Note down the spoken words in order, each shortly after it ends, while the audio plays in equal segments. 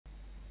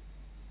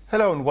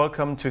Hello and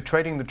welcome to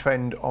Trading the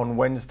Trend on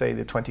Wednesday,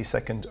 the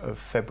 22nd of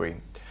February.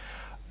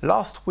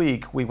 Last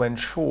week we went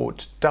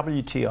short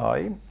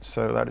WTI,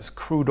 so that is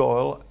crude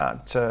oil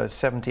at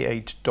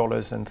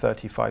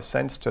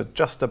 $78.35, to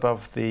just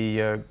above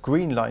the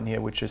green line here,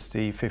 which is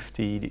the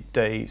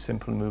 50-day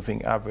simple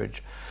moving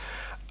average.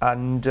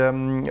 And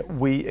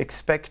we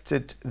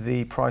expected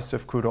the price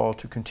of crude oil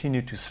to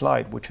continue to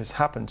slide, which has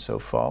happened so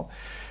far.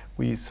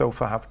 We so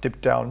far have dipped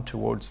down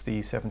towards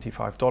the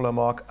 $75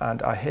 mark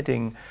and are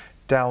heading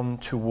down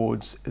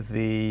towards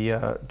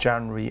the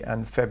January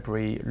and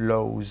February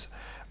lows,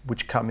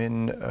 which come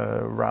in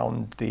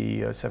around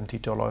the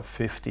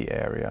 $70.50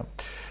 area.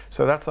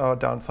 So that's our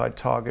downside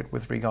target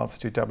with regards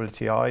to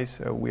WTI.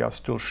 So we are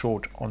still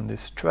short on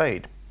this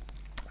trade.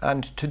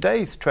 And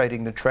today's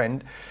Trading the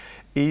Trend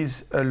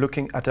is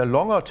looking at a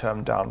longer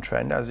term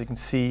downtrend. As you can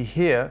see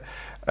here,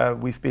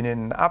 we've been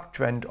in an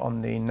uptrend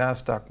on the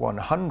NASDAQ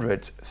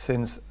 100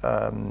 since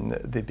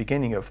the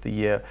beginning of the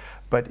year.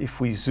 But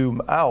if we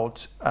zoom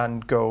out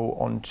and go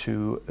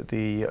onto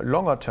the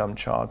longer term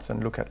charts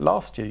and look at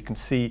last year, you can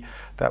see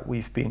that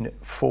we've been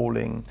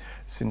falling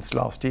since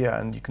last year.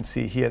 And you can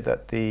see here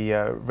that the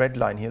red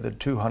line here, the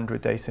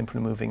 200-day simple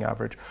moving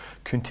average,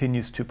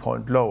 continues to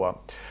point lower.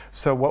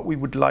 So what we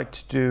would like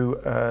to do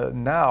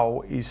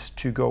now is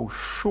to go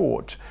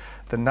short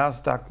the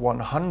NASDAQ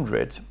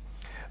 100,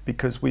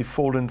 because we've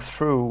fallen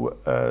through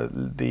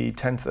the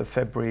 10th of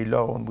February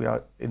low and we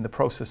are in the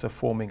process of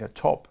forming a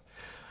top.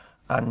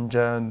 And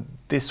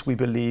this, we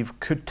believe,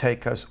 could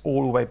take us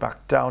all the way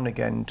back down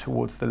again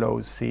towards the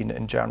lows seen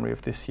in January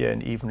of this year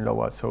and even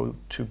lower, so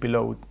to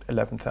below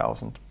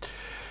 11,000.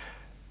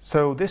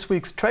 So this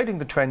week's Trading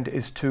the Trend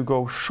is to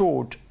go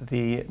short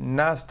the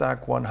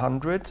NASDAQ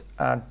 100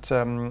 at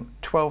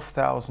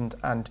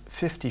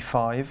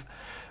 12,055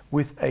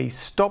 with a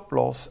stop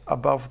loss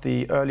above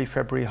the early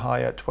February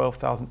high at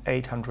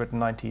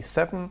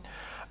 12,897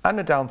 and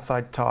a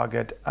downside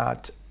target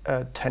at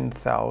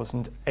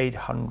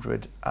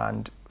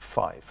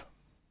 10,805.